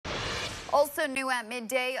Also new at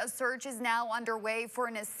midday, a search is now underway for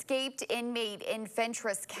an escaped inmate in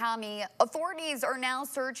Fentress County. Authorities are now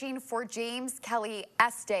searching for James Kelley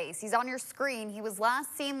Estes. He's on your screen. He was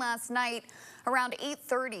last seen last night around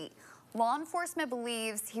 8:30. Law enforcement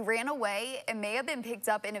believes he ran away and may have been picked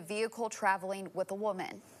up in a vehicle traveling with a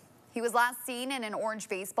woman. He was last seen in an orange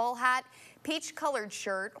baseball hat, peach-colored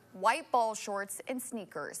shirt, white ball shorts, and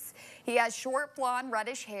sneakers. He has short blonde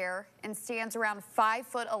reddish hair and stands around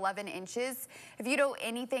 5'11". If you know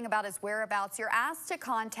anything about his whereabouts, you're asked to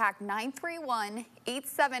contact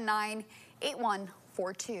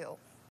 931-879-8142.